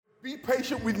Be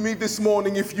patient with me this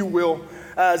morning, if you will,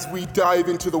 as we dive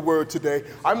into the word today.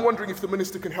 I'm wondering if the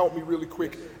minister can help me really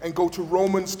quick and go to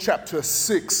Romans chapter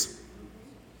 6.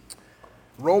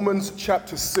 Romans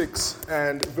chapter 6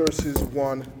 and verses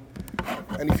 1.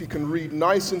 And if you can read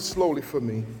nice and slowly for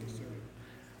me,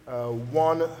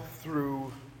 1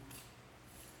 through,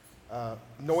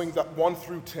 knowing that 1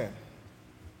 through 10.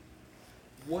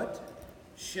 What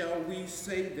shall we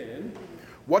say then?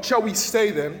 What shall we say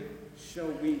then?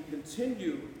 Shall we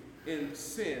continue in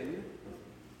sin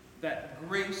that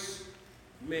grace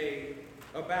may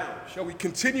abound? Shall we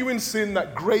continue in sin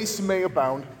that grace may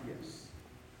abound? Yes.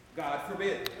 God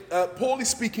forbid. Paul is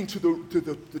speaking to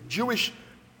the Jewish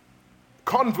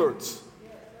converts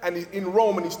and in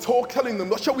Rome, and he's telling them,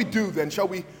 what shall we do then? Shall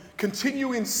we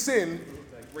continue in sin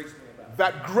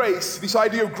that grace, this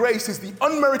idea of grace is the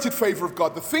unmerited favor of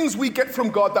God, the things we get from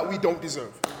God that we don't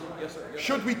deserve. Yes, sir. Yes,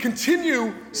 should we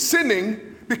continue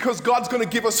sinning because God's going to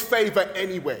give us favor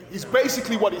anyway? Is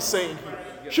basically what he's saying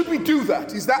here. Should we do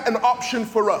that? Is that an option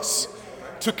for us?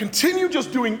 To continue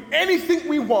just doing anything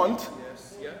we want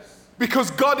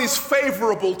because God is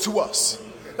favorable to us.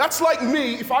 That's like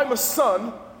me, if I'm a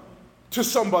son to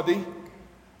somebody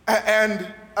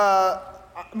and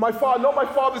my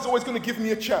father's always going to give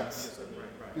me a chance.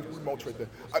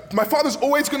 My father's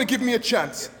always going to give me a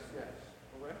chance.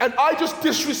 And I just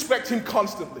disrespect him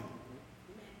constantly.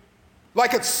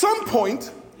 Like at some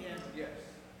point,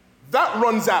 that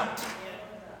runs out.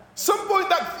 Some point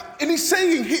that, and he's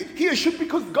saying here,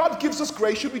 because God gives us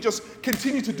grace, should we just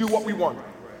continue to do what we want?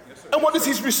 And what is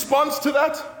his response to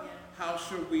that? How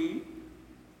should we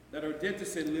that are dead to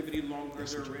sin live any longer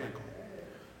therein?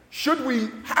 Should we,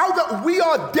 how that we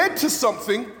are dead to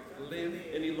something, live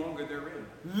any longer therein?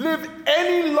 Live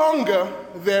any longer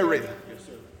therein.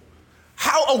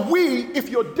 How are we, if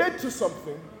you're dead to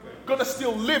something, going to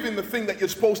still live in the thing that you're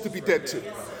supposed to be dead to?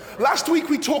 Last week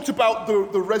we talked about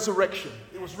the resurrection.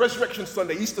 It was Resurrection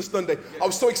Sunday, Easter Sunday. I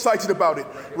was so excited about it,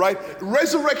 right?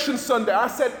 Resurrection Sunday, I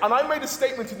said, and I made a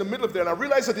statement in the middle of there, and I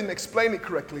realized I didn't explain it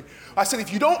correctly. I said,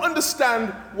 if you don't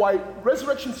understand why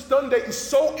Resurrection Sunday is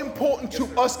so important to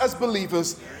us as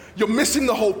believers, you're missing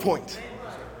the whole point.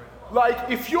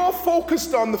 Like, if you're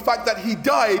focused on the fact that he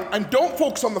died and don't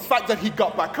focus on the fact that he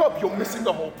got back up, you're missing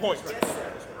the whole point.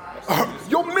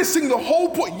 You're missing the whole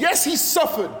point. Yes, he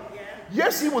suffered.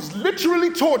 Yes, he was literally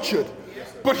tortured.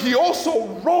 But he also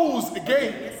rose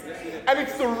again. And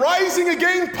it's the rising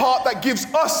again part that gives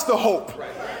us the hope.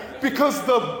 Because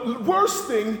the worst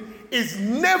thing is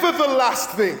never the last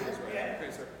thing.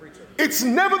 It's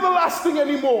never the last thing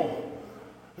anymore.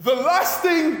 The last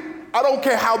thing, I don't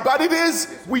care how bad it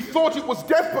is, we thought it was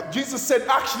death, but Jesus said,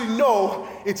 actually, no,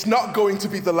 it's not going to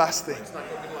be the last thing.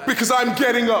 Because I'm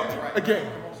getting up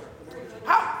again.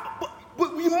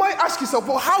 But you might ask yourself,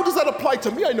 well, how does that apply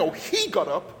to me? I know he got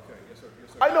up.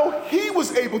 I know he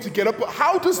was able to get up, but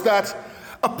how does that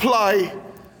apply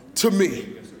to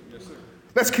me?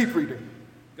 Let's keep reading.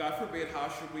 God forbid, how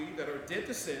should we that are dead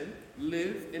to sin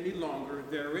live any longer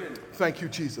therein? Thank you,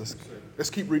 Jesus. Let's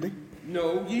keep reading.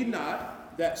 Know ye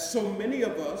not that so many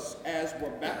of us as were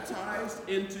baptized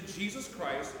into Jesus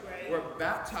Christ were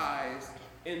baptized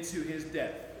into his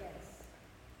death?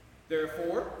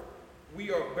 Therefore, we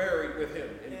are buried with him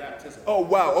in baptism. Oh,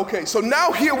 wow. Okay, so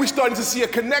now here we're starting to see a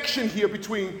connection here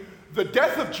between the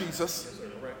death of Jesus,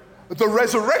 the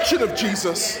resurrection of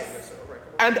Jesus,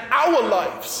 and our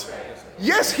lives.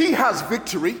 Yes, he has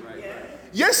victory.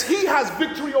 Yes, he has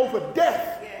victory over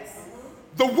death.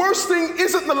 The worst thing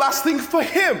isn't the last thing for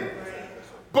him.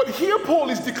 But here Paul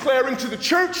is declaring to the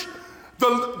church,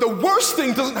 the worst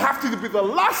thing doesn't have to be the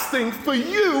last thing for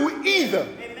you either.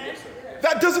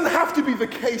 That doesn't have to be the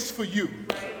case for you.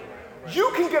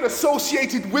 You can get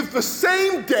associated with the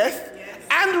same death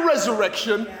and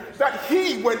resurrection that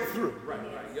he went through.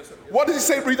 What did he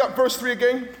say? Read that verse 3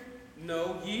 again.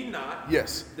 Know ye not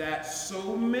that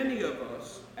so many of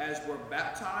us as were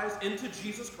baptized into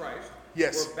Jesus Christ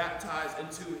were baptized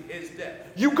into his death?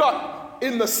 You got,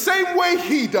 in the same way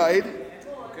he died,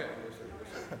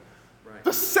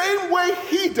 the same way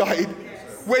he died,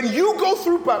 when you go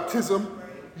through baptism,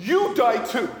 you die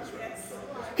too.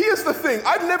 Here's the thing.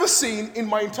 I've never seen in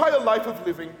my entire life of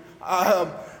living, I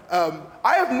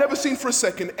have never seen for a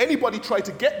second anybody try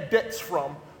to get debts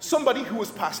from somebody who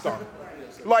has passed on.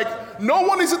 Like, no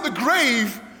one is at the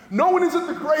grave, no one is at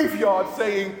the graveyard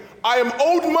saying, I am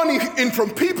owed money in from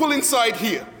people inside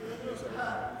here.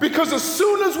 Because as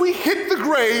soon as we hit the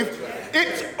grave,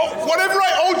 it's whatever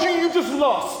I owed you, you just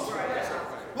lost.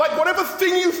 Like whatever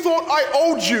thing you thought I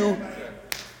owed you,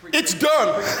 it's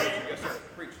done.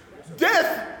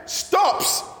 Death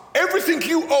stops everything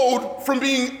you owed from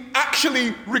being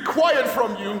actually required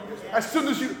from you as soon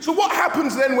as you. So what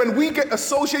happens then when we get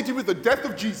associated with the death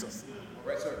of Jesus?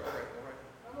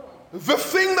 The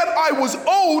thing that I was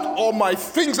owed, or my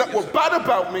things that were bad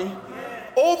about me,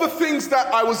 all the things that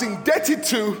I was indebted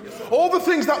to, all the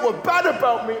things that were bad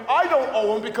about me, I don't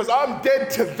owe them because I'm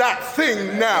dead to that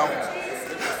thing now.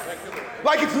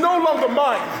 Like it's no longer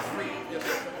mine.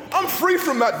 I'm free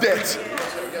from that debt.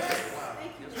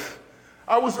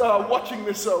 I was watching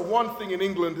this one thing in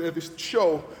England, this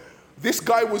show. This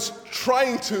guy was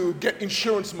trying to get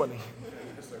insurance money.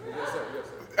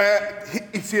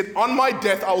 He said, on my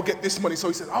death, I will get this money. So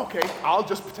he said, okay, I'll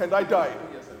just pretend I died.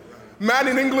 Man,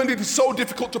 in England, it is so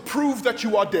difficult to prove that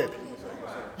you are dead.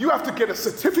 You have to get a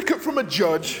certificate from a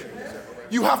judge.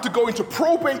 You have to go into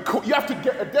probate court. You have to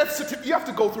get a death certificate. You have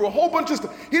to go through a whole bunch of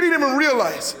stuff. He didn't even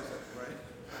realize.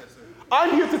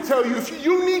 I'm here to tell you, if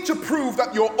you need to prove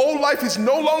that your old life is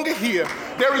no longer here,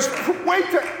 there is a way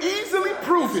to easily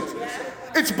prove it.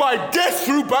 It's by death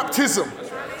through baptism.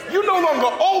 You no longer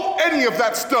owe any of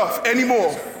that stuff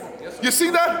anymore. You see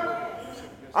that?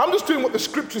 I'm just doing what the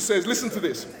scripture says. Listen to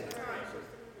this.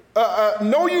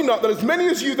 Know ye not that as many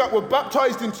as you that were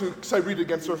baptized into, say, read it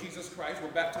again, sir. Jesus Christ were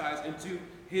baptized into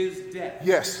his death.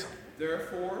 Yes.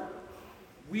 Therefore,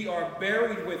 we are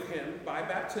buried with him by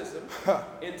baptism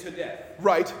into death.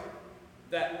 Right.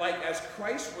 That like as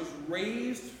Christ was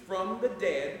raised from the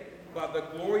dead by the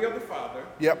glory of the Father,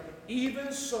 yep.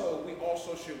 Even so we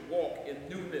also should walk in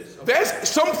newness of There's life.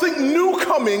 something new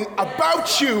coming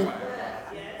about you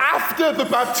after the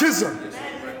baptism.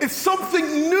 It's something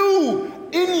new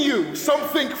in you,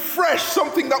 something fresh,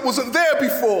 something that wasn't there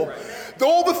before.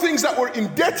 All the things that were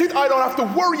indebted, I don't have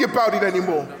to worry about it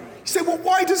anymore. You say, well,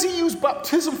 why does he use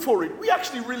baptism for it? We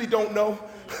actually really don't know.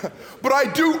 But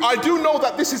I do know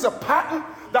that this is a pattern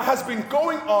that has been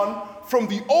going on from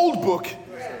the old book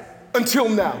until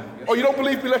now. Oh, you don't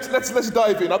believe me? Let's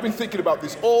dive in. I've been thinking about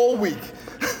this all week.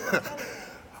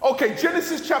 Okay,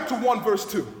 Genesis chapter 1, verse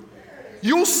 2.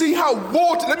 You'll see how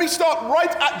water, let me start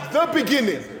right at the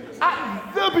beginning.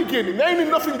 At the beginning. There ain't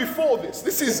nothing before this.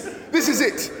 This is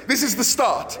it. This is the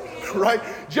start, right?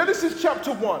 Genesis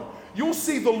chapter 1. You'll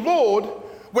see the Lord,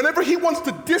 whenever he wants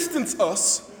to distance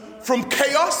us from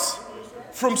chaos,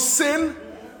 from sin,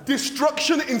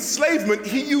 destruction, enslavement,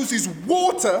 he uses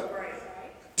water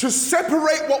to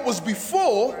separate what was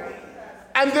before,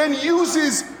 and then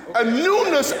uses a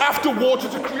newness after water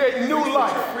to create new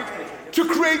life, to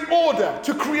create order,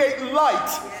 to create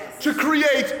light, to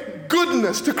create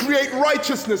goodness, to create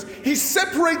righteousness. He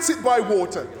separates it by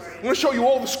water. I'm going to show you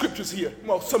all the scriptures here.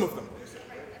 Well, some of them.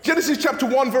 Genesis chapter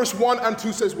 1, verse 1 and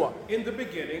 2 says what? In the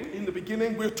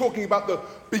beginning, we're talking about the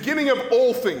beginning of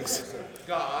all things.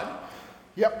 God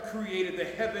created the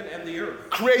heaven and the earth.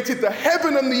 Created the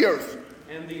heaven and the earth.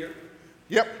 And the earth.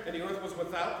 Yep. And the earth was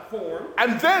without form.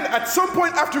 And then at some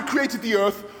point after he created the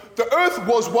earth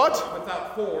was what?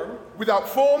 Without form. Without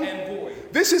form. And void.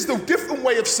 This is the different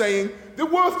way of saying the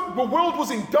world was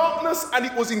in darkness and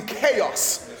it was in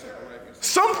chaos.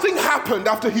 Something happened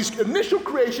after his initial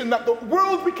creation that the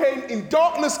world became in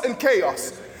darkness and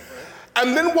chaos.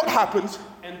 And then what happened?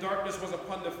 And darkness was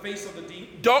upon the face of the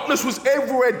deep. Darkness was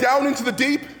everywhere down into the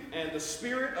deep. And the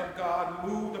Spirit of God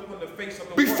moved upon the face of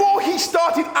the Before water. he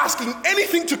started asking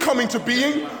anything to come into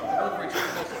being,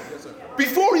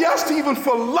 before he asked even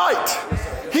for light,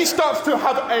 he starts to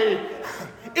have a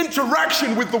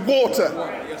interaction with the water.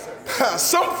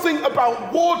 Something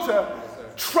about water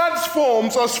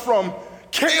transforms us from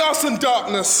chaos and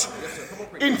darkness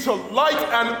into light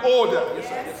and order.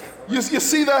 You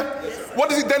see that? What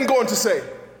does it then go on to say?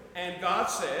 And God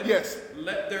said, yes,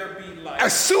 let there be light.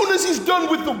 As soon as he's done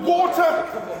with the water,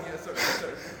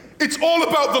 it's all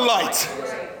about the light.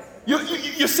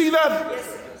 You see that?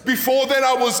 Before then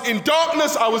I was in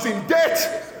darkness, I was in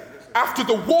debt. After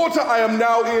the water I am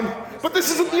now in. But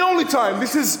this isn't the only time.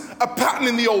 This is a pattern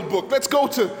in the old book. Let's go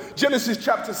to Genesis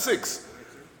chapter 6.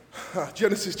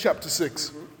 Genesis chapter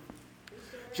 6.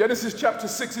 Genesis chapter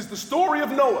 6 is the story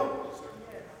of Noah.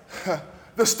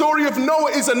 The story of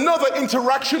Noah is another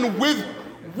interaction with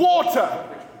water,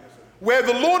 where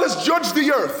the Lord has judged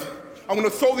the earth. I'm going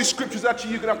to throw these scriptures at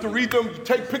you. You're going to have to read them. You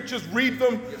take pictures, read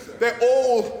them. They're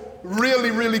all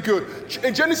really, really good.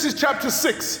 In Genesis chapter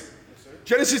 6,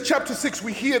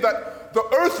 we hear that the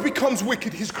earth becomes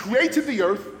wicked. He's created the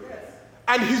earth,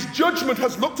 and his judgment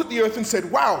has looked at the earth and said,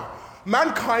 wow,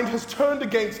 mankind has turned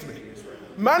against me.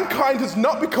 Mankind has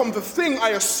not become the thing I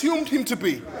assumed him to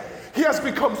be. He has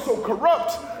become so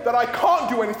corrupt that I can't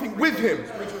do anything with him.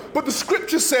 But the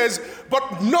scripture says,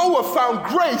 but Noah found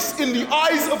grace in the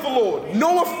eyes of the Lord.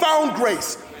 Noah found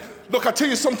grace. Look, I tell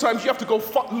you, sometimes you have to go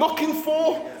looking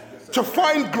for to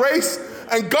find grace.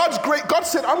 And God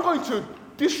said, I'm going to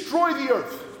destroy the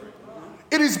earth.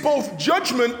 It is both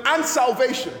judgment and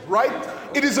salvation, right?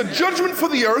 It is a judgment for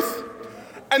the earth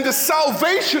and a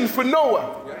salvation for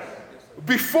Noah.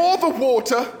 Before the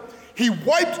water, he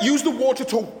used the water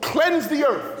to cleanse the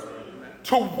earth,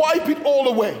 to wipe it all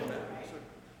away.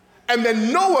 And then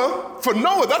for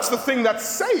Noah, that's the thing that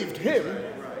saved him.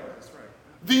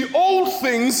 The old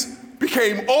things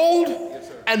became old,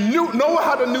 and Noah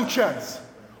had a new chance.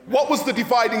 What was the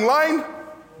dividing line?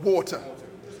 Water.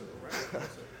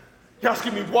 You're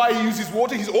asking me why he uses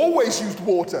water? He's always used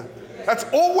water. That's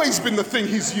always been the thing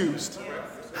he's used.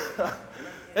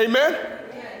 Amen?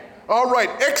 All right,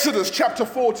 Exodus chapter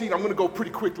 14. I'm going to go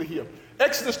pretty quickly here.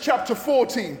 Exodus chapter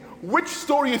 14. Which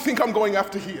story you think I'm going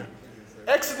after here?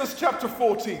 Exodus chapter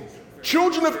 14.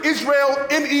 Children of Israel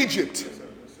in Egypt.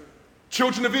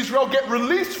 Children of Israel get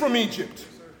released from Egypt.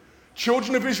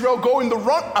 Children of Israel go in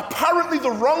apparently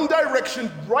the wrong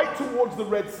direction, right towards the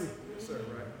Red Sea.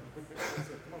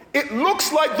 It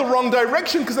looks like the wrong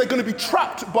direction because they're going to be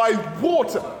trapped by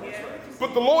water.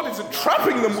 But the Lord isn't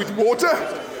trapping them with water.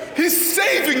 He's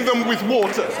saving them with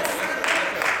water.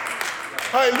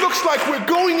 It looks like we're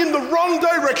going in the wrong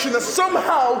direction. That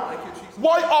somehow,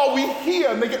 why are we here?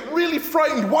 And they get really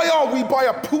frightened. Why are we by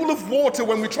a pool of water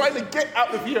when we're trying to get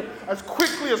out of here as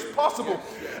quickly as possible?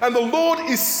 And the Lord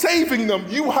is saving them.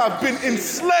 You have been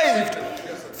enslaved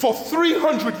for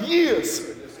 300 years.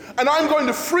 And I'm going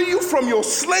to free you from your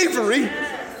slavery,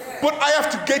 but I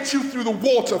have to get you through the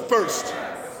water first.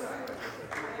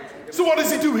 So what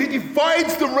does he do? He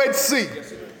divides the Red Sea.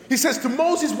 He says to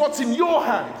Moses, what's in your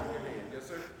hand? He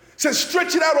says,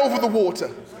 stretch it out over the water.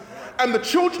 And the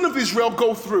children of Israel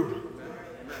go through.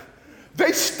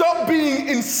 They stop being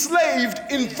enslaved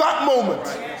in that moment.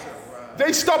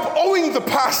 They stop owing the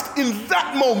past in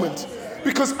that moment.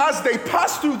 Because as they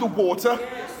pass through the water,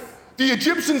 the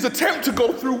Egyptians attempt to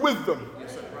go through with them.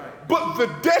 But the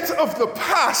debt of the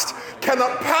past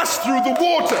cannot pass through the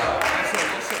water.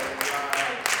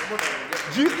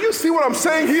 Do you see what I'm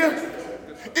saying here?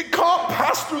 It can't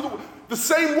pass through the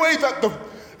same way that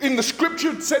in the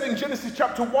scripture it said in Genesis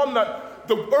chapter 1 that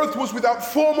the earth was without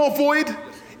form or void.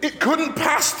 It couldn't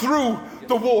pass through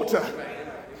the water.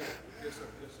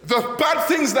 The bad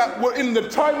things that were in the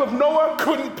time of Noah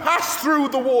couldn't pass through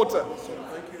the water.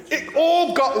 It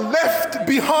all got left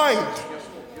behind.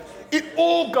 It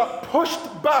all got pushed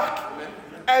back.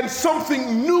 And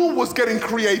something new was getting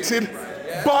created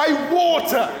by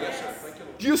water.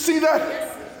 Do you see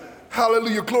that?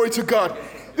 Hallelujah, glory to God.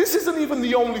 This isn't even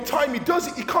the only time he does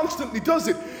it. He constantly does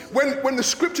it. When the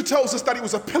scripture tells us that it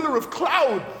was a pillar of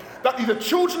cloud that the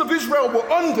children of Israel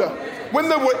were under when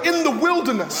they were in the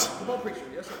wilderness.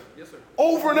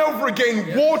 Over and over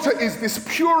again, water is this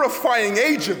purifying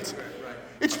agent.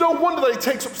 It's no wonder that it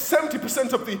takes up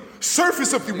 70% of the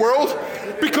surface of the world,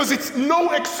 because it's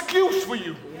no excuse for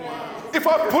you. If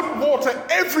I put water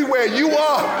everywhere you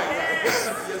are,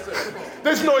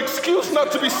 there's no excuse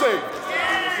not to be saved.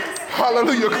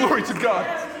 Hallelujah, glory to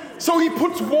God. So he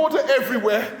puts water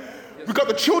everywhere. We've got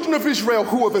the children of Israel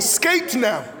who have escaped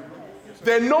now.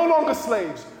 They're no longer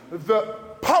slaves. The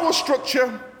power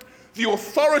structure, the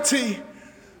authority,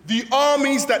 the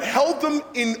armies that held them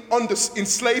under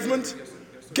enslavement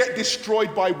get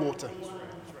destroyed by water.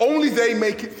 Only they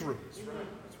make it through.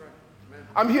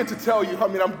 I'm here to tell you,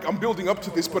 I'm building up to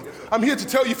this, but I'm here to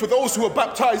tell you, for those who are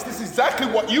baptized, this is exactly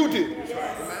what you did.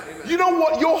 You know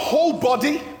what? Your whole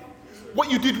body, what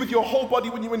you did with your whole body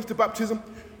when you went into baptism,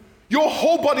 your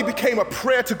whole body became a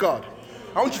prayer to God.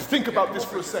 I want you to think about this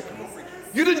for a second.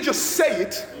 You didn't just say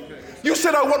it. You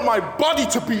said, I want my body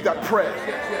to be that prayer.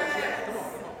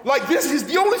 Like, this is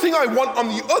the only thing I want on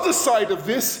the other side of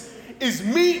this is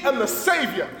me and the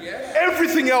Savior.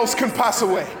 Everything else can pass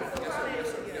away.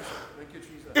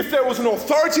 If there was an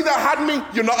authority that had me,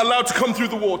 you're not allowed to come through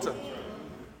the water.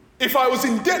 If I was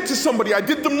in debt to somebody, I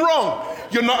did them wrong,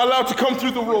 you're not allowed to come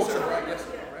through the water.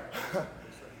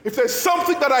 If there's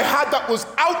something that I had that was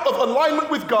out of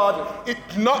alignment with God,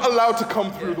 it's not allowed to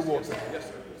come through the water.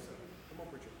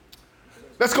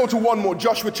 Let's go to one more,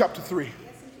 Joshua chapter 3.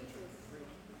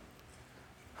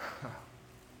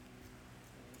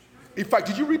 In fact,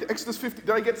 did you read Exodus 15?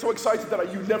 Did I get so excited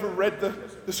that you never read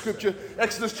the scripture?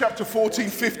 Exodus chapter 14,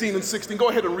 15, and 16. Go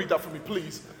ahead and read that for me,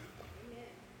 please.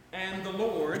 And the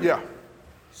Lord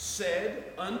said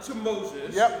unto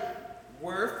Moses,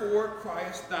 wherefore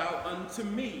criest thou unto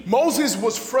me? Moses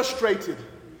was frustrated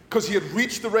because he had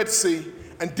reached the Red Sea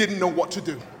and didn't know what to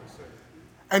do.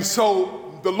 And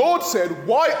so the Lord said,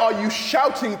 why are you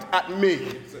shouting at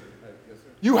me?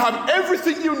 You have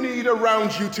everything you need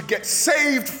around you to get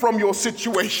saved from your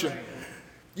situation.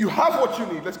 You have what you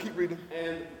need. Let's keep reading.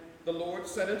 And the Lord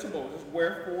said unto Moses,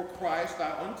 wherefore criest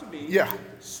thou unto me? Yeah.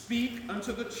 Speak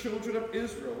unto the children of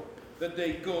Israel that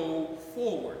they go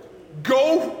forward.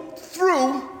 Go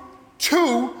through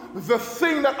to the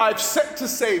thing that I've set to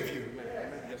save you.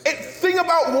 The thing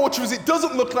about water is it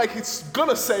doesn't look like it's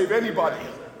gonna save anybody.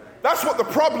 That's what the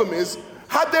problem is.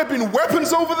 Had there been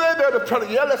weapons over there, they'd have tried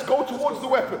to, let's go towards the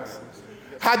weapons.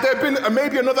 Had there been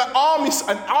maybe another army,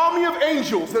 an army of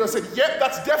angels, that have said, yep,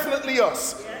 that's definitely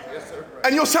us.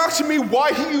 And you're asking me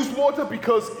why he used water?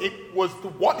 Because it was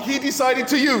what he decided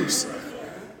to use.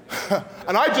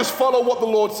 And I just follow what the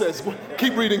Lord says.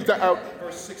 Keep reading that out.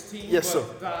 Verse 16. Yes, sir.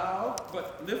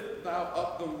 But lift thou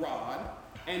up the rod,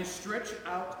 and stretch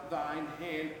out thine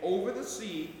hand over the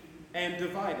sea, and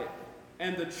divide it.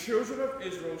 And the children of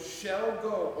Israel shall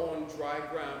go on dry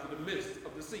ground to the midst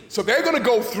of the sea. So they're going to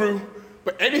go through,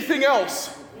 but anything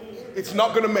else, it's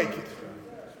not going to make it.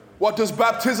 What does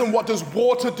baptism, what does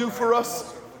water do for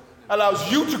us?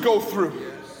 Allows you to go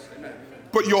through,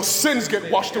 but your sins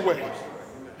get washed away.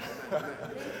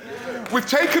 We've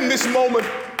taken this moment,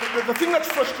 the thing that's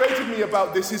frustrated me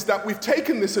about this is that we've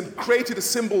taken this and created the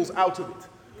symbols out of it.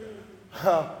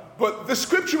 But the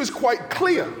scripture is quite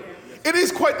clear. It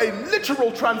is quite a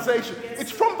literal translation.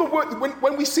 It's from the word,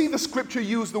 when we see the scripture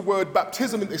use the word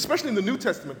baptism, especially in the New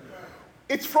Testament,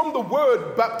 it's from the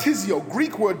word baptizio,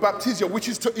 Greek word baptizio, which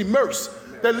is to immerse.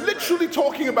 They're literally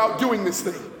talking about doing this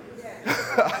thing.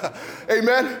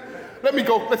 Amen?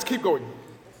 Let's keep going.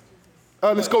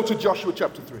 Let's go to Joshua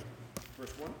chapter 3.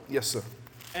 Verse 1. Yes, sir.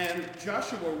 And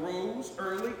Joshua rose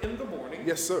early in the morning.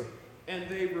 Yes, sir. And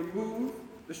they removed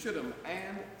the Shittim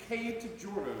and came to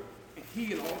Jordan,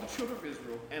 he and all the children of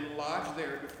Israel, and lodged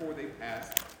there before they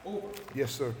passed over.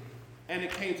 Yes, sir. And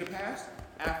it came to pass,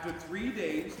 after 3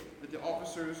 days, that the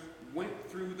officers went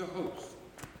through the host.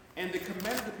 And they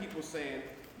commanded the people, saying,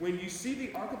 when you see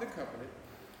the ark of the covenant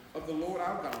of the Lord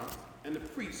our God, and the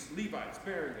priests, Levites,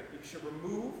 bearing it, you shall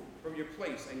remove from your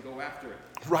place and go after it.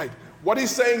 Right. What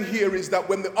he's saying here is that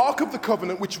when the ark of the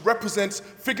covenant, which represents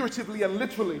figuratively and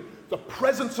literally the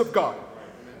presence of God,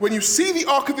 when you see the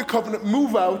ark of the covenant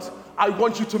move out, I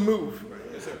want you to move.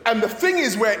 And the thing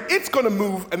is, where it's going to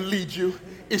move and lead you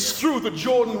is through the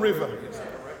Jordan River.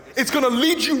 It's going to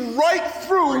lead you right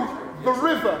through the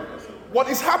river. What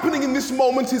is happening in this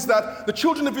moment is that the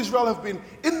children of Israel have been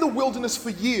in the wilderness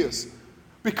for years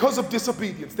because of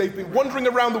disobedience. They've been wandering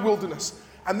around the wilderness.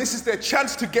 And this is their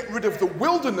chance to get rid of the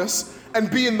wilderness and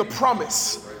be in the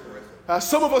promise.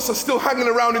 Some of us are still hanging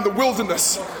around in the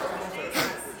wilderness.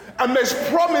 And there's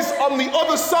promise on the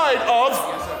other side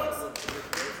of...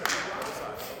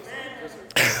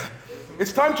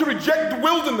 It's time to reject the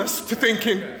wilderness to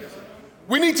thinking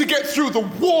we need to get through the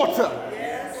water.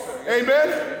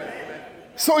 Amen?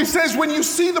 So he says, when you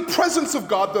see the presence of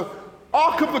God, the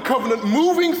Ark of the Covenant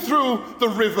moving through the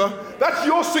river, that's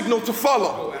your signal to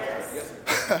follow.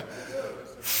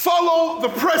 Follow the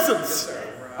presence.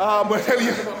 I tell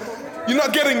you, you're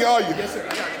not getting it, are you?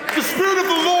 The Spirit of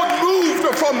the Lord moved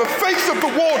upon the face of the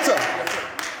water.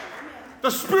 The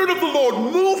Spirit of the Lord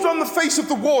moved on the face of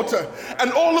the water,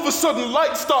 and all of a sudden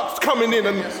light starts coming in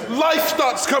and life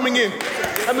starts coming in.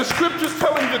 And the scripture's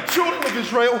telling the children of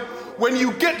Israel, when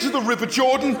you get to the River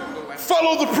Jordan,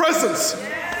 follow the presence.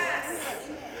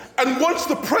 And once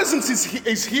the presence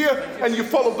is here and you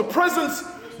follow the presence,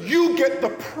 you get the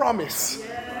promise.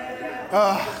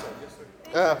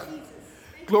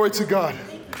 Glory to God.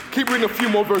 Keep reading a few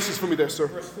more verses for me there, sir.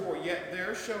 Verse 4, yet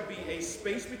there shall be a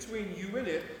space between you and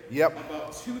it,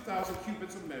 about 2,000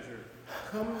 cubits of measure.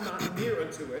 Come not near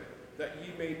unto it, that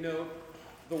ye may know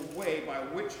the way by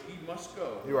which ye must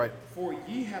go. You're right. For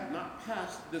ye have not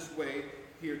passed this way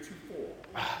heretofore.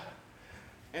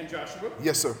 And Joshua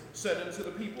said unto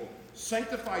the people,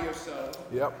 sanctify yourselves,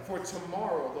 for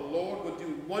tomorrow the Lord will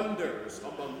do wonders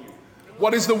among you.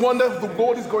 What is the wonder? The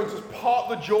Lord is going to part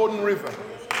the Jordan River.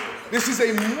 This is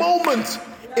a moment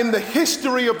in the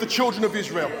history of the children of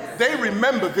Israel. They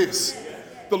remember this.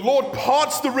 The Lord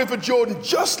parts the River Jordan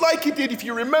just like he did, if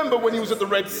you remember, when he was at the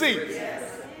Red Sea.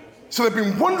 So they've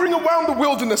been wandering around the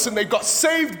wilderness and they got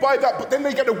saved by that, but then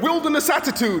they get a wilderness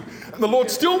attitude. And the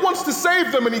Lord still wants to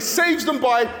save them, and he saves them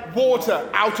by water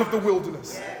out of the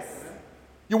wilderness.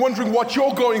 You're wondering what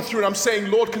you're going through, and I'm saying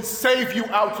Lord can save you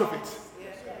out of it.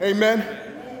 Amen.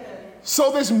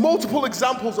 So there's multiple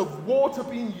examples of water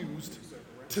being used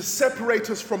to separate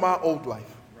us from our old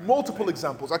life. Multiple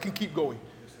examples. I can keep going.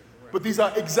 But these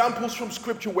are examples from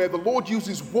Scripture where the Lord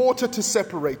uses water to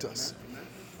separate us.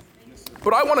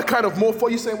 But I want to kind of more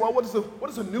for you saying, well, what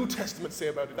does the New Testament say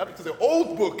about it? That is the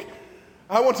old book.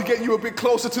 I want to get you a bit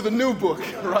closer to the new book,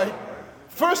 right?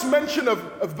 First mention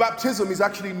of baptism is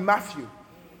actually Matthew.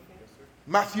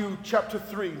 Matthew chapter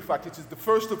 3, in fact, it is the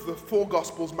first of the four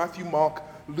Gospels, Matthew, Mark,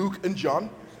 Luke, and John.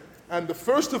 And the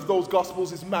first of those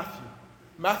Gospels is Matthew.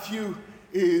 Matthew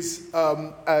is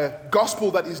a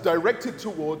Gospel that is directed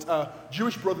towards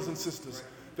Jewish brothers and sisters,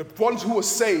 the ones who were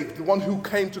saved, the ones who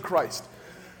came to Christ.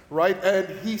 Right? And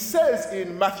he says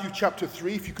in Matthew chapter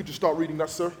 3, if you could just start reading that,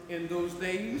 sir. In those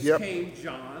days came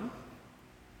John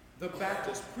the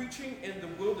Baptist preaching in the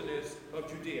wilderness of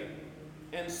Judea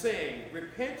and saying,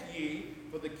 repent ye,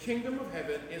 for the kingdom of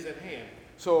heaven is at hand.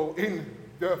 So in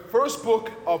the first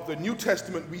book of the New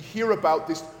Testament, we hear about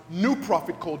this new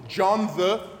prophet called John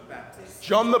the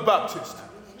Baptist.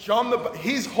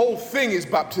 His whole thing is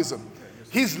baptism.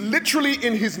 He's literally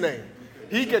in his name.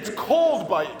 He gets called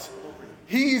by it.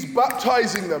 He's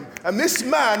baptizing them. And this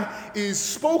man is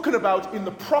spoken about in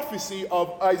the prophecy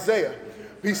of Isaiah.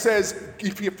 He says,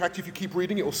 if you keep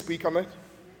reading, it will speak on it.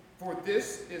 For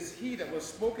this is he that was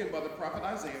spoken by the prophet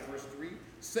Isaiah, verse 3,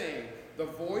 saying, the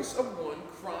voice of one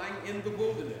crying in the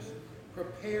wilderness,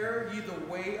 prepare ye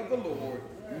the way of the Lord,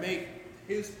 make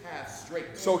his path straight.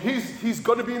 So he's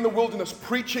going to be in the wilderness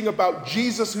preaching about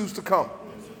Jesus who's to come.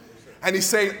 And he's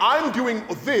saying, I'm doing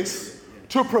this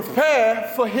to prepare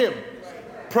for him.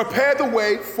 Prepare the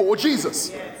way for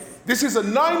Jesus. This is a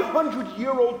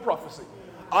 900-year-old prophecy.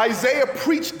 Isaiah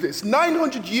preached this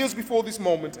 900 years before this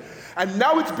moment, and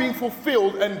now it's being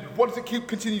fulfilled. And what does it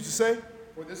continue to say?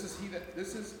 For this is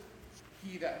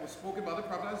he that was spoken by the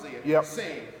prophet Isaiah,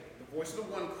 saying, the voice of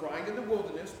the one crying in the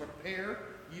wilderness, prepare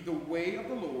ye the way of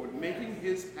the Lord, making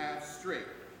his path straight.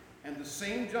 And the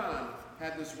same John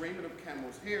had this raiment of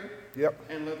camel's hair,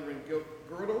 and leathern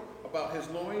girdle about his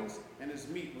loins, and his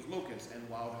meat was locusts and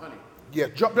wild honey. Yeah,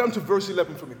 drop down to verse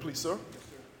 11 for me, please, sir. Yes, sir.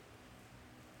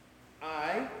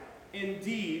 I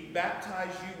indeed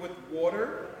baptize you with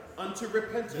water unto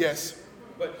repentance. Yes.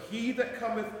 But he that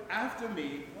cometh after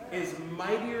me is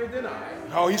mightier than I.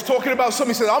 Oh, he's talking about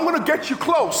something. He says, I'm going to get you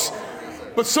close,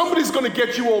 but somebody's going to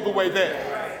get you all the way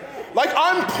there. Like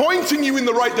I'm pointing you in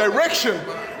the right direction,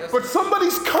 but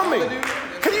somebody's coming.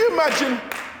 Can you imagine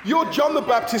you're John the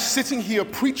Baptist sitting here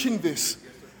preaching this,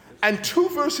 and 2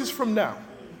 verses from now,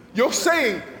 you're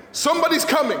saying somebody's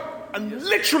coming, and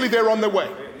literally they're on their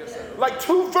way. Like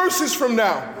 2 verses from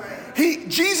now,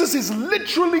 Jesus is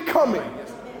literally coming.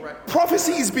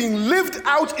 Prophecy is being lived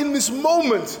out in this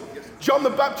moment. John the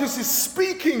Baptist is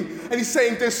speaking, and he's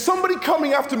saying, there's somebody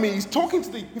coming after me. He's talking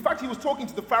to in fact, he was talking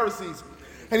to the Pharisees.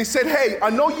 And he said, hey, I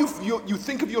know you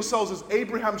think of yourselves as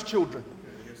Abraham's children.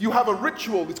 You have a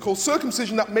ritual, it's called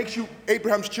circumcision, that makes you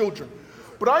Abraham's children.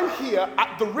 But I'm here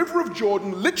at the river of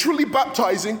Jordan, literally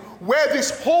baptizing, where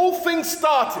this whole thing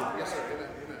started.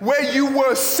 Where you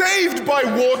were saved by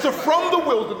water from the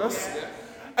wilderness.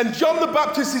 And John the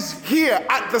Baptist is here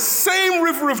at the same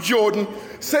river of Jordan,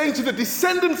 saying to the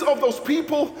descendants of those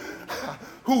people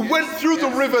who went through the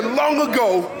river long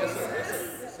ago,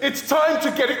 it's time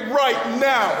to get it right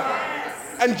now.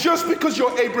 And just because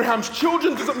you're Abraham's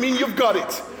children doesn't mean you've got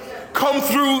it. Come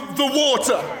through the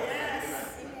water.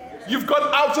 You've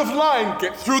got out of line,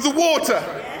 get through the water.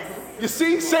 You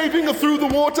see, saving through the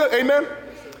water, amen?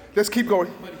 Let's keep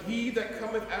going. But he that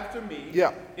cometh after me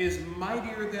is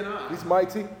mightier than I. He's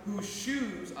mighty. Whose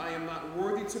shoes I am not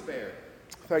worthy to bear.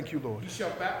 Thank you, Lord. He shall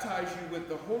baptize you with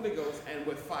the Holy Ghost and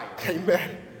with fire.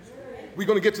 Amen. We're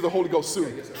going to get to the Holy Ghost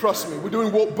soon. Trust me. We're doing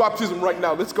baptism right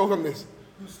now. Let's go on this.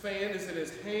 Whose fan is in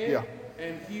his hand,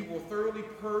 and he will thoroughly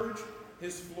purge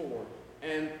his floor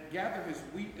and gather his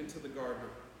wheat into the garner.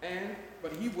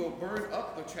 But he will burn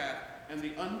up the chaff and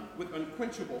with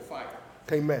unquenchable fire.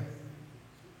 Amen.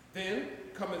 Then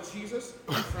cometh Jesus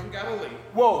from Galilee.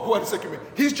 Whoa, wait a second.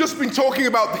 He's just been talking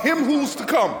about him who's to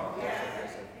come.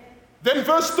 Then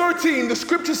verse 13, the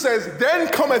scripture says, then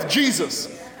cometh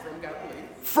Jesus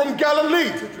from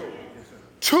Galilee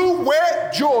to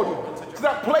where? Jordan. To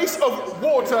that place of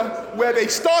water where they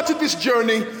started this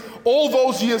journey all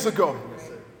those years ago.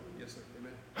 Yes, sir.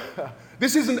 Amen.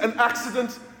 This isn't an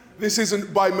accident. This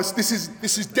isn't by mistake.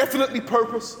 This is definitely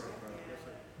purpose.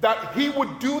 That he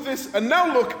would do this. And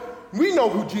now look, we know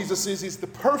who Jesus is. He's the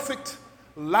perfect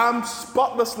lamb,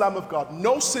 spotless lamb of God.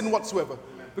 No sin whatsoever.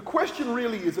 The question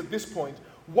really is at this point,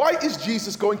 why is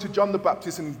Jesus going to John the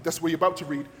Baptist, and that's what you're about to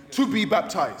read, to be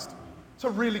baptized? It's a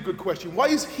really good question. Why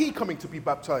is he coming to be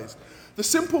baptized? The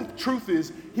simple truth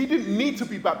is, he didn't need to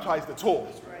be baptized at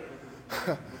all.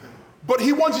 But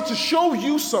he wanted to show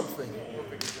you something.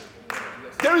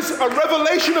 There is a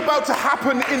revelation about to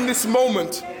happen in this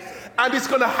moment. And it's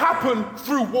going to happen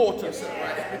through water. Yes, sir.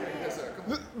 Right. Yes, sir.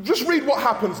 Come on. Just read what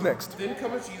happens next. Then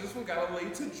cometh Jesus from Galilee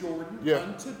to Jordan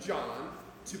unto John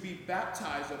to be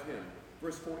baptized of him.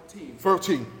 Verse 14.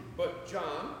 13. But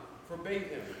John forbade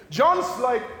him. John's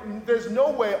like, there's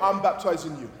no way I'm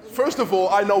baptizing you. First of all,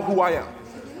 I know who I am.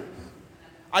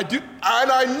 I do,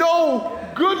 and I know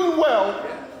good and well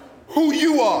who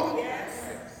you are.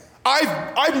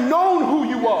 I've known who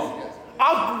you are.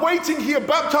 I'm waiting here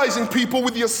baptizing people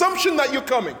with the assumption that you're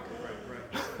coming.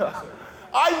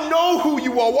 I know who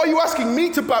you are. Why are you asking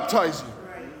me to baptize you?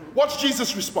 What's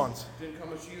Jesus' response? Then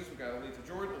cometh Jesus from Galilee to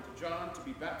Jordan unto John to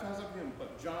be baptized of him.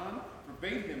 But John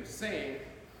forbade him, saying,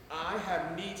 I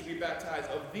have need to be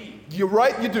baptized of thee. You're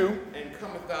right, you do. And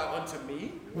cometh thou unto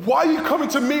me? Why are you coming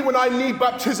to me when I need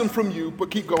baptism from you?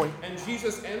 But keep going. And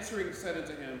Jesus answering said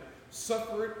unto him,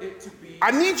 suffer it to be.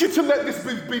 I need you to let this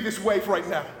be this way right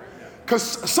now. Because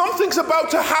something's about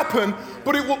to happen,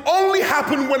 but it will only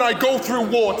happen when I go through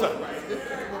water.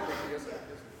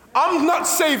 I'm not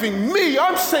saving me,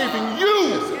 I'm saving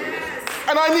you.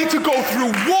 And I need to go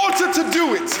through water to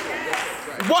do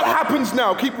it. What happens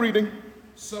now? Keep reading.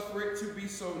 Suffer it to be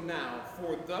so now,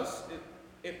 for thus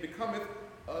it becometh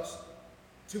us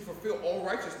to fulfill all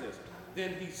righteousness.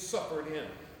 Then he suffered him.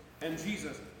 And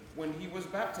Jesus, when he was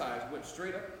baptized, went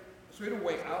straight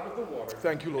away out of the water.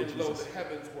 Thank you, Lord and Jesus. lo, the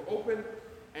heavens were opened,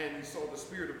 and he saw the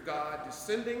Spirit of God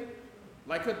descending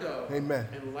like a dove. Amen.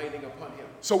 And lighting upon him.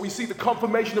 So we see the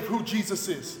confirmation of who Jesus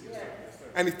is.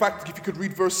 And in fact, if you could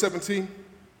read verse 17.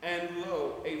 And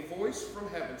lo, a voice from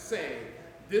heaven saying,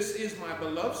 this is my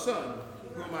beloved Son,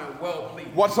 whom I well please.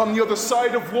 What's on the other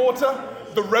side of water?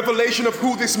 The revelation of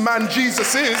who this man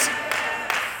Jesus is.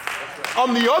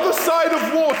 On the other side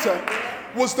of water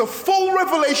was the full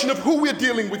revelation of who we're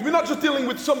dealing with. We're not just dealing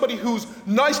with somebody who's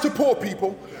nice to poor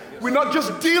people. We're not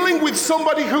just dealing with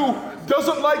somebody who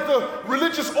doesn't like the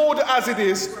religious order as it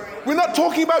is. We're not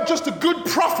talking about just a good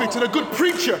prophet and a good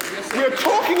preacher. We're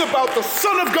talking about the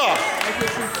Son of God.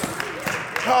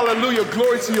 Hallelujah,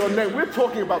 glory to your name. We're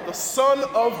talking about the Son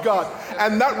of God.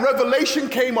 And that revelation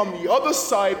came on the other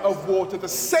side of water. The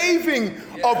saving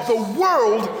of the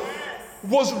world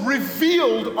was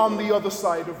revealed on the other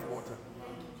side of water.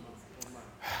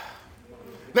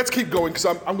 Let's keep going, because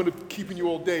I'm going to be keeping you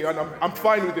all day, and I'm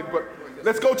fine with it. But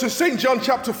let's go to St. John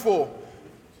chapter 4.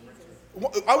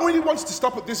 I really want to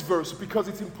stop at this verse, because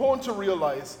it's important to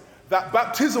realize that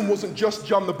baptism wasn't just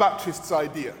John the Baptist's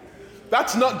idea.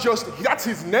 That's not just, that's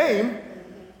his name,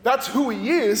 that's who he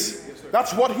is,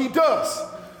 that's what he does.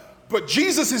 But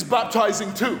Jesus is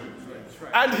baptizing too.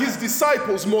 And his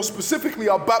disciples, more specifically,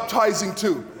 are baptizing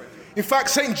too. In fact,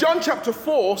 St. John chapter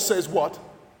 4 says what?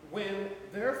 When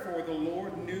therefore the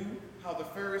Lord knew how the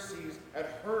Pharisees had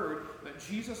heard that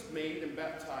Jesus made and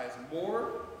baptized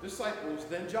more disciples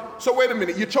than John. So wait a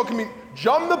minute, you're talking me,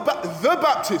 John the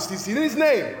Baptist, is in his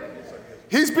name.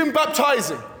 He's been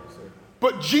baptizing.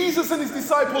 But Jesus and his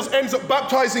disciples ends up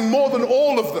baptizing more than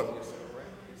all of them.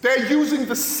 They're using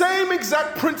the same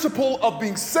exact principle of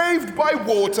being saved by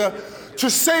water to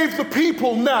save the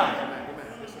people now.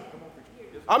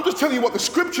 I'm just telling you what the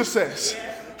scripture says.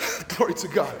 Glory to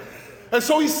God. And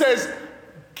so he says,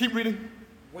 keep reading.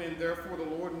 When therefore the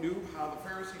Lord knew how the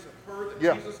Pharisees had heard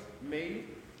that Jesus made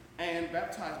and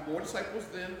baptized more disciples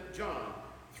than John,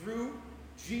 through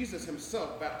Jesus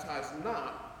himself baptized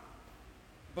not,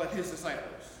 but his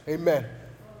disciples. Amen.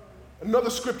 Another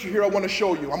scripture here I want to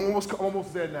show you. I'm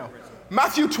almost there now.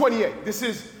 Matthew 28. This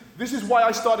is why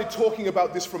I started talking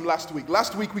about this from last week.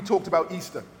 Last week we talked about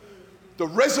Easter. The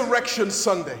Resurrection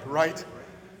Sunday, right?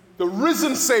 The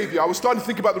risen Savior. I was starting to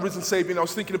think about the risen Savior, and I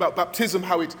was thinking about baptism,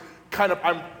 how it kind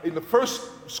of, in the first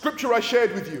scripture I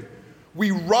shared with you,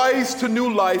 we rise to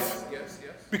new life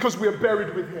because we are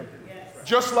buried with him.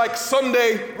 Just like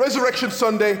Sunday, Resurrection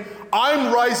Sunday,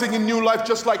 I'm rising in new life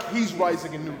just like he's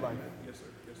rising in new life. Yes,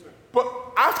 sir. But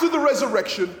after the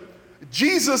resurrection,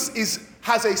 Jesus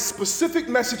has a specific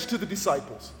message to the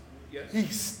disciples. Yes.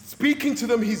 He's speaking to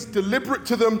them, he's deliberate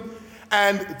to them,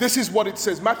 and this is what it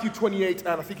says, Matthew 28,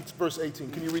 and I think it's verse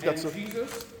 18. Can you read that, sir? And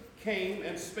Jesus came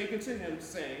and spake unto him,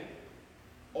 saying,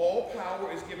 all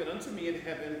power is given unto me in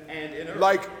heaven and in earth.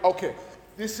 Like, okay,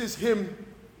 this is him,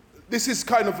 this is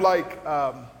kind of like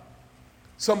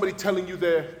somebody telling you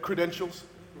their credentials.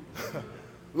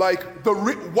 Like,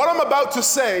 what I'm about to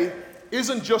say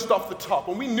isn't just off the top.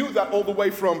 And we knew that all the way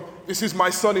from, this is my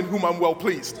son in whom I'm well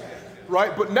pleased.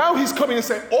 Right? But now he's coming and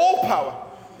saying, all power.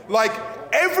 Like,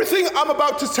 everything I'm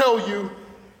about to tell you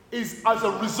is as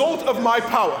a result of my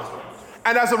power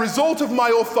and as a result of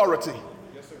my authority.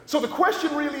 So the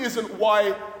question really isn't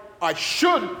why I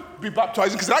should be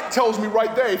baptizing, because that tells me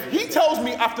right there, if he tells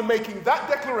me after making that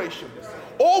declaration,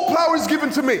 all power is given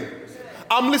to me,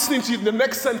 I'm listening to you in the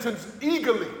next sentence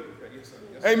eagerly.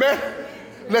 Amen?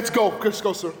 Let's go,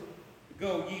 sir.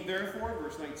 Go ye therefore,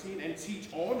 verse 19, and teach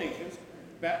all nations,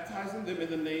 baptizing them in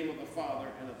the name of the Father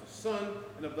and of the Son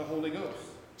and of the Holy Ghost.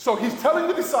 So he's telling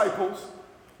the disciples,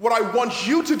 what I want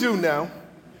you to do now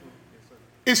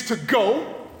is to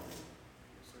go,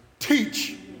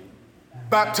 teach,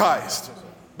 baptized.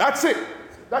 That's it.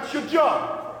 That's your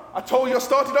job. I told you I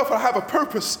started off, I have a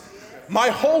purpose. My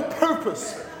whole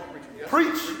purpose,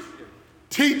 preach,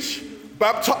 teach,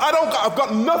 baptize. I've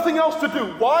got nothing else to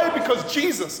do. Why? Because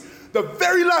Jesus, the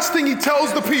very last thing he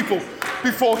tells the people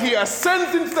before he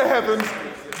ascends into the heavens,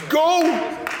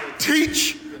 go,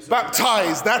 teach,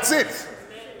 baptize. That's it.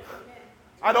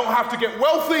 I don't have to get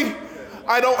wealthy.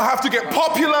 I don't have to get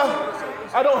popular.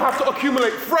 I don't have to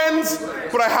accumulate friends,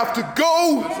 but I have to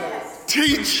go,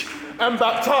 teach, and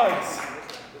baptize.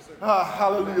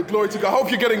 Hallelujah. Glory to God. I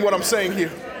hope you're getting what I'm saying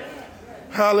here.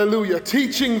 Hallelujah.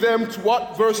 Teaching them to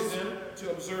what? Verse?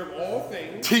 To observe all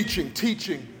things.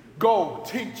 Teaching. Go,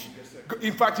 teach.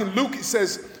 In fact, in Luke it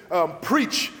says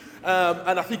preach.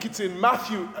 And I think it's in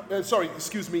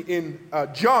in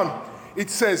John, it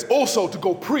says also to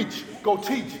go preach, go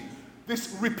teach.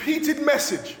 This repeated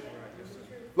message.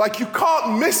 Like you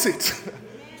can't miss it.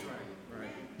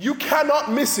 You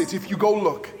cannot miss it if you go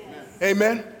look.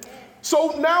 Amen.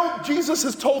 So now Jesus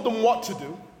has told them what to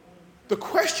do. The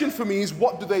question for me is,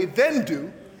 what do they then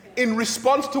do in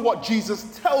response to what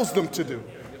Jesus tells them to do?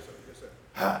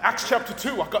 Acts chapter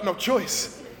 2, I've got no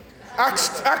choice.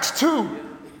 Acts 2.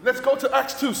 Let's go to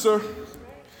Acts 2, sir.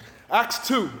 Acts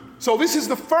 2. So this is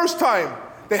the first time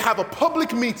they have a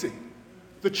public meeting.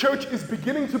 The church is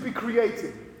beginning to be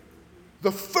created.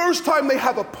 The first time they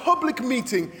have a public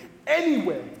meeting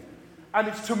anywhere. And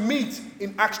it's to meet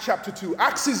in Acts chapter 2.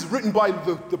 Acts is written by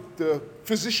the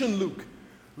physician Luke.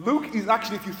 Luke is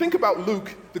actually, if you think about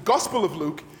Luke, the Gospel of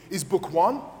Luke is book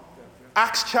 1.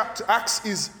 Acts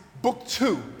is book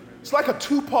 2. It's like a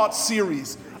 2-part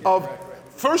series of,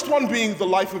 first one being the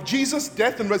life of Jesus,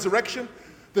 death and resurrection.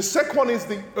 The second one is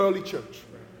the early church.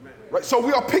 Right? So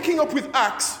we are picking up with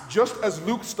Acts just as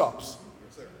Luke stops.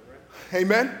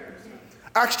 Amen?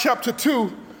 Acts chapter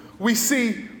 2, we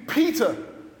see Peter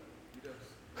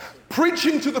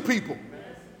preaching to the people.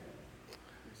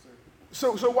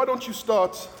 So why don't you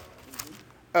start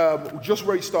just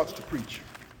where he starts to preach.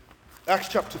 Acts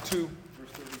chapter 2. Verse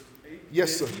 38.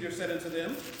 Yes, sir. Peter said unto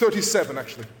them. 37,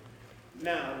 actually.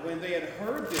 Now, when they had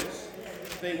heard this,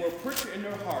 they were pricked in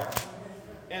their heart,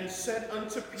 and said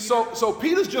unto Peter. So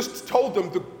Peter's just told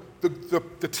them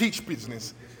the teach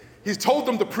business. He's told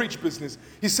them the preach business.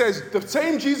 He says, the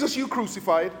same Jesus you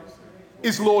crucified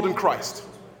is Lord and Christ.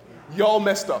 Y'all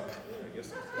messed up.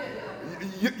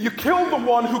 You killed the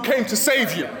one who came to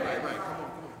save you.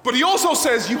 But he also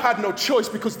says you had no choice,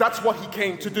 because that's what he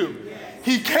came to do.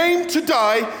 He came to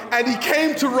die and he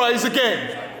came to rise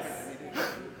again.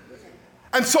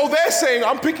 And so they're saying,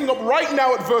 I'm picking up right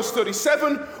now at verse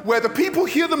 37, where the people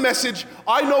hear the message,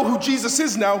 I know who Jesus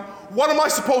is now, what am I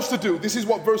supposed to do? This is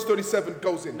what verse 37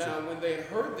 goes into. Now when they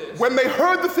heard this, when they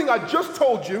heard the thing I just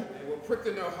told you, they were pricked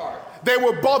in their heart. They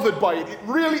were bothered by it. It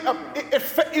really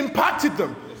it impacted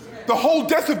them. The whole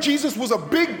death of Jesus was a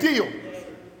big deal.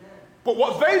 But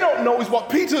what they don't know is what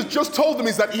Peter just told them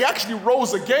is that he actually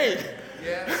rose again.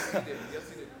 Yes, he did. Yes,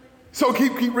 he did. So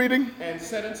keep reading. And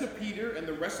said unto Peter and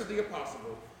the rest of the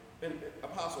apostle,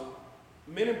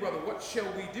 men and brother, what shall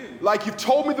we do? Like, you've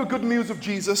told me the good news of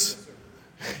Jesus.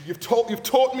 You've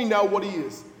taught me now what he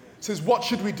is. He says, what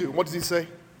should we do? What does he say?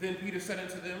 Then Peter said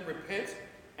unto them, repent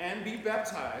and be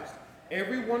baptized,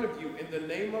 every one of you, in the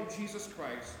name of Jesus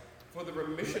Christ, for the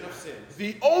remission of sins.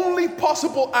 The only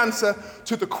possible answer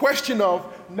to the question of,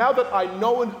 now that I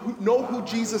know who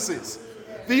Jesus is,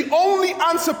 the only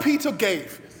answer Peter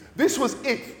gave, this was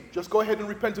it. Just go ahead and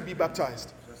repent and be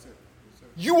baptized.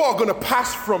 You are going to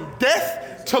pass from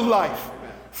death to life,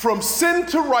 from sin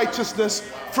to righteousness,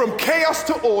 from chaos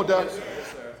to order,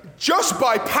 just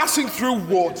by passing through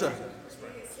water.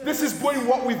 This is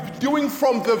what we've been doing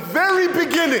from the very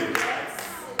beginning.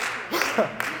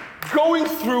 Going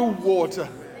through water.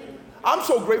 I'm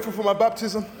so grateful for my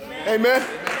baptism. Amen.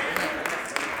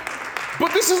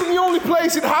 But this isn't the only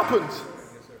place it happens.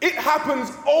 It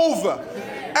happens over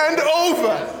and over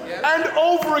and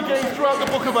over again throughout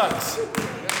the book of Acts.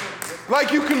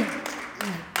 Like, you can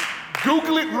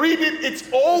Google it, read it,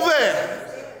 it's all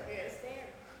there.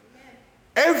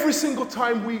 Every single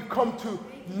time we come to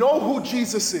know who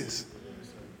Jesus is,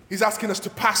 he's asking us to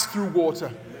pass through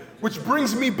water. Which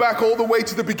brings me back all the way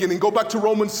to the beginning. Go back to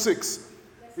Romans 6,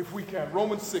 if we can.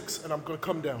 Romans 6, and I'm going to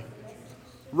come down.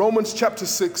 Romans chapter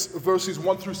 6, verses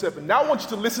 1 through 7. Now I want you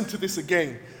to listen to this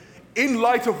again, in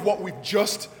light of what we've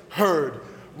just heard.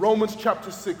 Romans chapter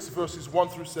 6, verses 1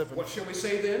 through 7. What shall we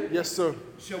say then? Yes, sir.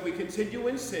 Shall we continue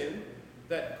in sin,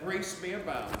 that grace may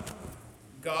abound?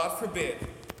 God forbid.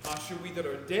 How shall we that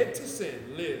are dead to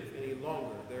sin live any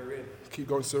longer therein? Keep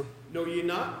going, sir. Know ye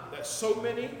not that so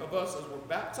many of us as were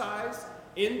baptized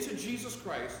into Jesus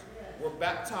Christ were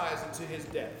baptized into his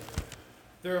death?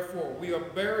 Therefore we are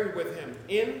buried with him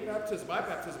in baptism, by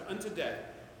baptism unto death,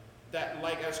 that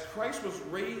like as Christ was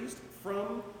raised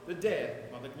from the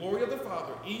dead by the glory of the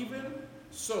Father, even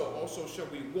so also shall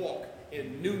we walk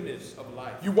in newness of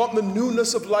life. You want the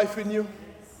newness of life in you?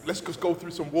 Let's just go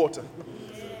through some water.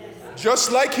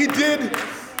 Just like he did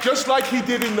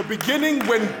in the beginning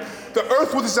when the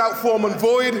earth was without form and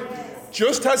void,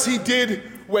 just as he did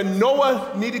when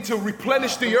Noah needed to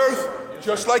replenish the earth,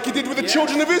 just like he did with the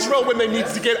children of Israel when they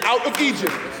needed to get out of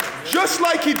Egypt, just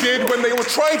like he did when they were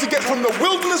trying to get from the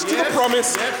wilderness to the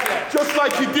promise, just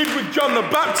like he did with John the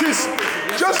Baptist,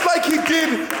 just like he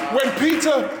did when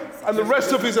Peter and the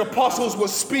rest of his apostles were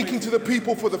speaking to the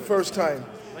people for the first time.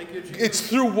 It's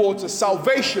through water.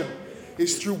 Salvation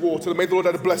is through water. May the Lord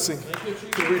add a blessing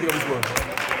to the reading of his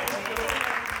word.